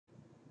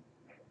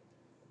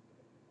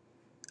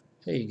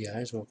Hey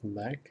guys, welcome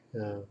back.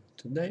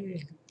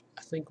 Today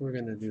I think we're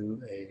going to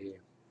do a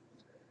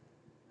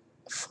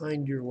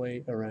find your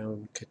way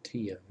around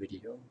CATIA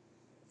video.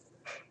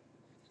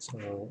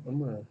 So I'm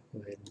going to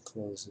go ahead and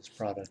close this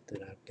product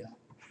that I've got.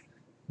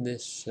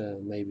 This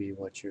may be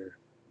what your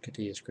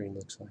CATIA screen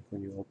looks like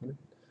when you open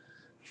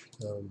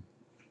it.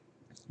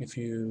 If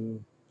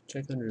you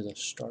check under the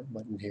start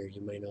button here,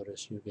 you may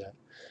notice you've got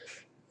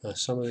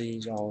some of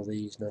these, all of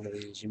these, none of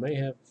these. You may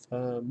have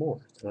more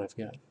than I've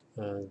got.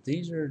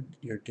 These are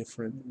your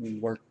different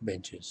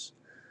workbenches.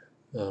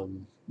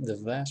 The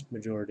vast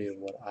majority of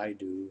what I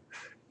do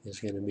is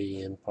going to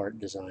be in part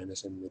design,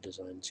 as in the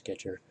design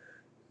sketcher.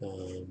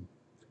 Um,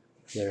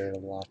 there are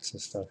lots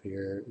of stuff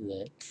here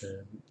that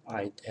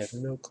I have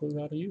no clue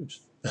how to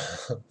use.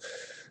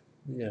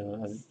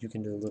 You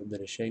can do a little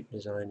bit of shape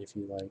design if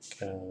you like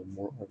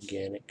more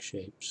organic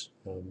shapes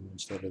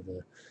instead of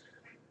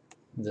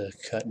the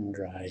cut and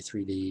dry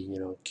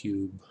 3D,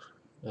 cube.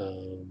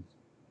 Um,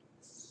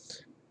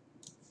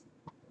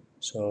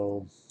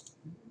 so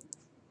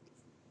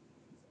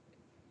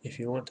if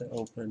you want to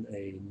open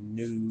a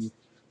new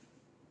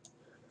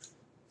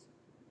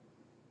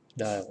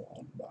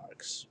dialog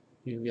box,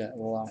 you've got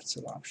lots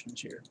of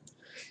options here.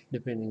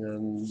 Depending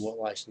on what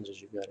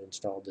licenses you've got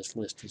installed, this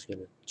list is going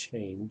to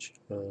change.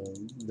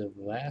 The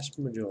vast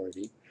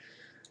majority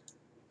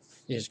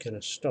is going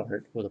to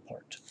start with a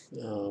part,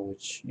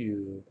 which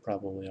you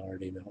probably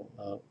already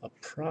know. A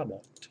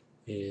product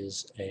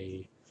is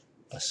a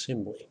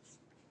assembly.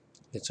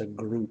 It's a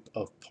group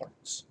of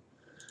parts.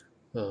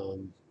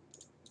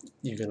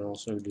 You can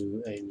also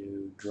do a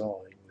new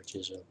drawing, which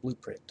is a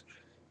blueprint.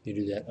 You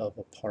do that of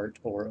a part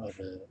or of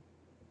an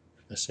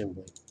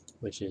assembly,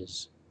 which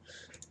is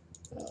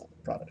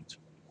product.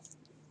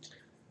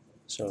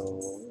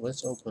 So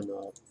let's open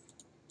up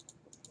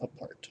a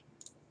part.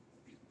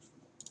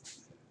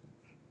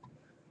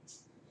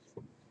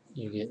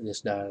 You get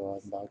this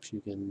dialog box.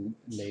 You can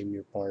name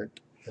your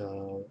part.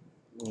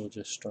 We'll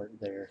just start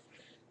there.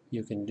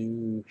 You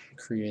can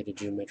create a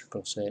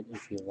geometrical set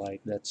if you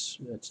like. That's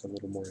a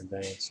little more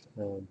advanced.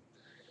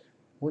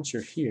 Once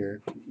you're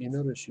here, you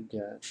notice you've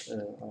got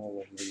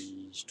all of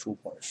these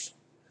toolbars.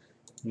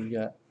 You've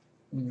got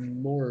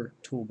more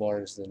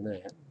toolbars than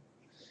that.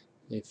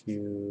 There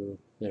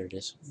it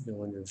is,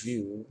 go under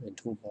View and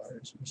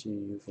Toolbars. You see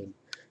you can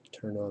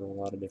turn on a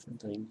lot of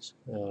different things.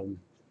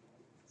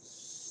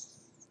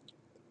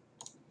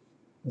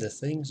 The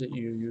things that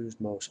you use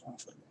most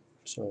often,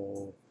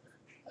 so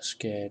a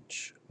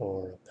sketch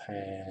or a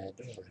pad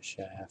or a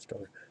shaft,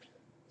 or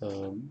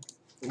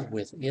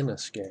within a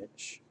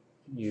sketch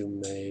you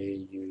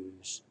may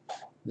use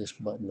this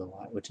button a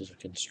lot, which is a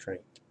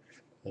constraint,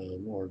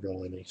 or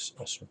drawing a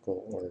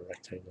circle or a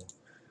rectangle,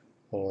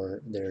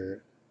 or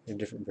there are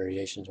different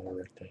variations on a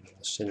rectangle,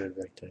 a centered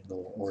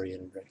rectangle,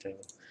 oriented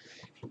rectangle.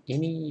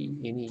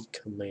 Any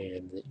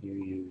command that you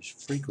use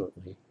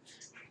frequently,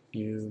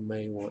 you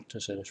may want to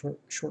set a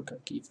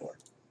shortcut key for.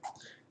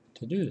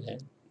 To do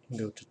that, you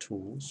can go to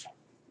Tools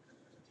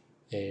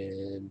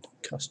and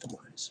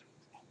Customize.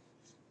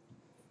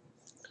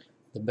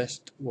 The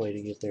best way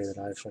to get there that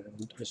I've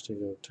found is to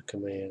go to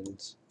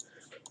Commands,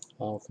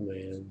 All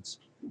Commands,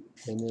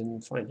 and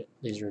then find it.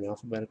 These are in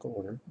alphabetical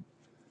order.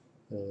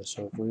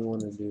 So if we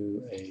want to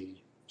do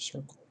a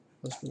circle,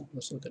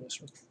 let's look at a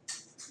circle.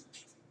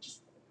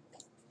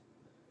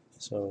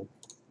 So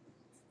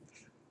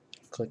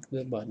click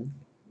the button.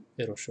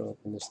 It'll show up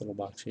in this little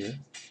box here,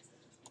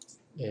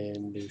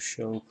 and do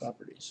Show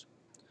Properties.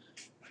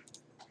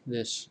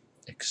 This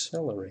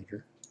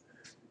accelerator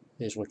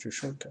is what your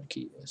shortcut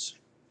key is.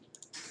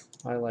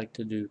 I like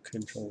to do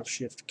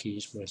Control-Shift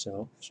keys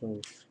myself, so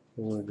if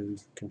you want to do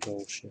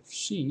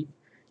Control-Shift-C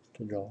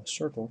to draw a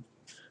circle,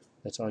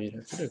 that's all you'd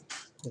have to do,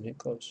 and hit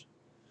close.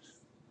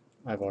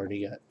 I've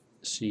already got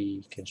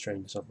C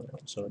constrained to something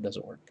else, so it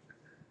doesn't work.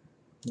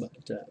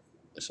 But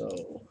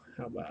so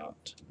how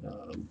about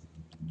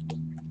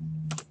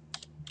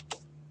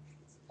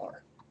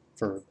R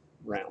for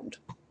round,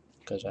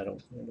 because I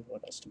don't know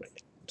what else to make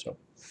it. So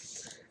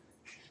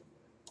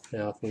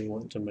now if we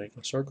want to make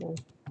a circle,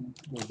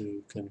 we'll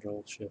do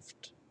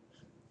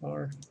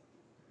Control-Shift-R,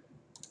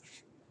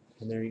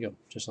 and there you go,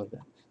 just like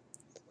that.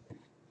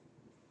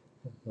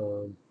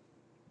 And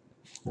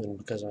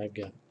because I've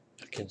got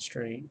a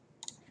constraint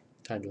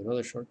tied to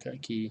another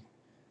shortcut key,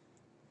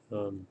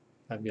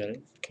 I've got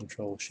it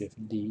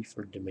Control-Shift-D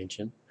for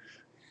dimension.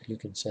 You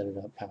can set it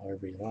up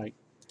however you like.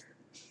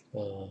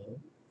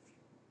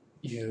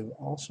 You've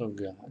also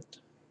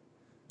got,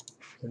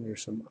 under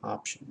some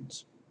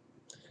options,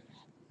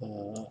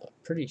 a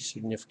pretty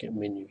significant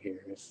menu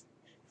here.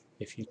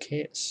 If you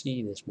can't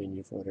see this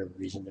menu for whatever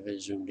reason, if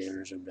it's zoomed in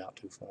or zoomed out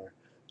too far,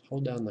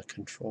 hold down the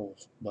Control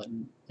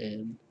button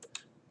and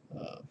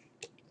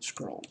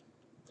scroll,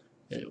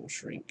 and it will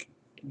shrink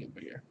and get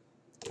bigger.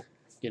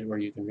 Get it where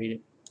you can read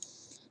it.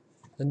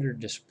 Under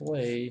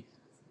Display,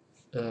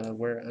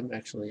 where I'm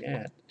actually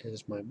at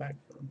is my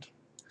background.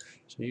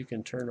 So you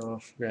can turn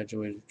off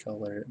graduated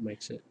color. It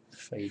makes it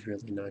fade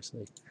really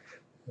nicely.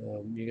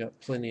 You got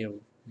plenty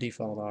of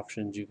default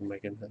options. You can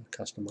make it a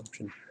custom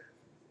option.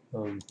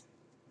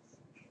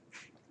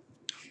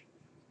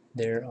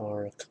 There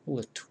are a couple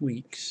of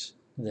tweaks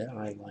that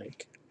I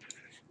like,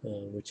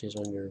 which is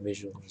on your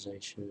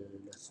visualization,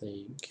 I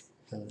think.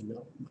 No,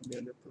 it might be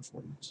under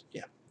performance.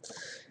 Yeah.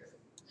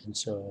 And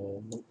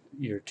so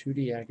your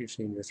 2D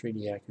accuracy and your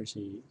 3D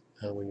accuracy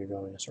when you're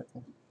drawing a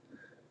circle.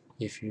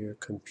 If your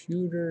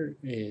computer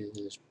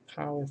is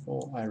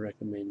powerful, I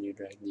recommend you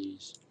drag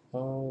these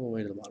all the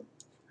way to the bottom.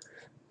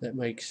 That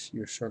makes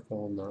your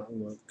circle not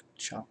look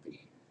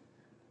choppy.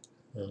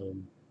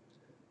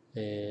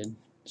 And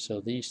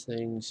so these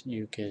things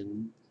you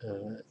can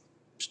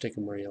stick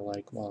them where you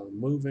like while I'm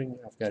moving.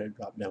 I've got it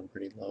dropped down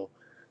pretty low.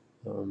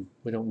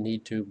 We don't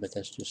need to, but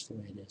that's just the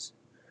way it is.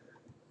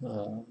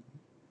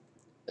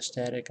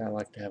 Static, I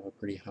like to have a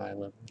pretty high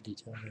level of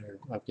detail there.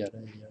 I've got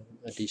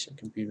a decent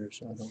computer,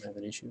 so I don't have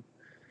an issue.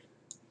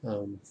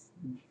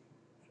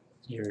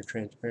 Your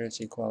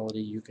transparency quality,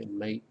 you can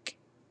make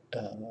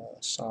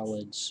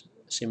solids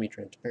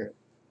semi-transparent.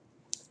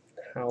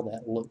 How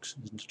that looks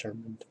is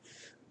determined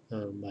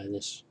by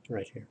this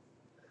right here.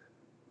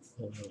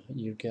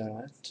 You've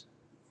got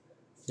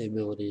the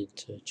ability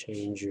to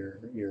change your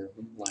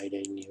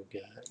lighting. You've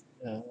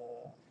got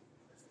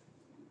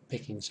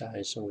picking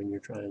size, so when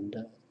you're trying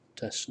to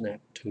snap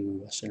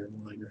to a center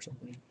line or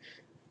something,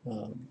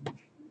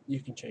 you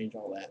can change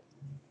all that.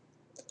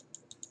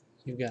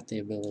 You've got the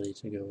ability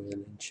to go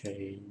in and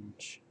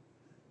change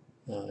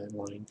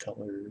line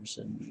colors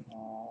and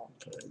all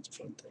kinds of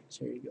fun things.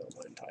 Here you go,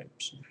 line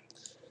types.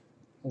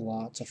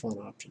 Lots of fun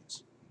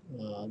options.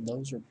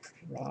 Those are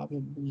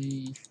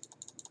probably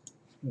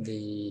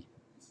the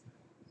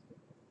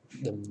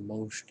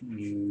most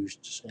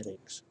used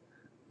settings.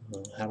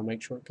 How to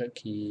make shortcut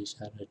keys,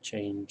 how to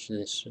change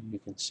this so you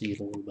can see it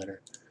a little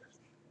better.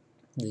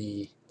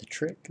 The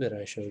trick that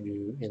I showed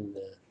you in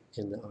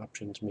the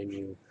options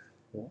menu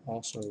will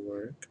also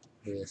work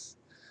with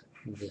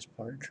this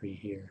part tree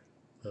here.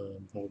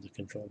 Hold the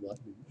control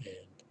button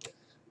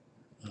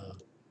and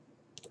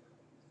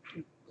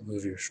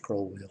move your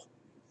scroll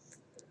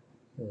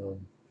wheel.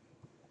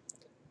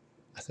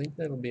 I think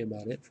that'll be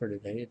about it for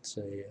today. It's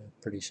a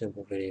pretty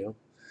simple video.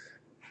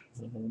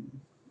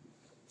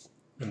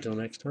 Until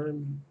next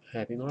time,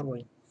 happy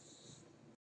modeling.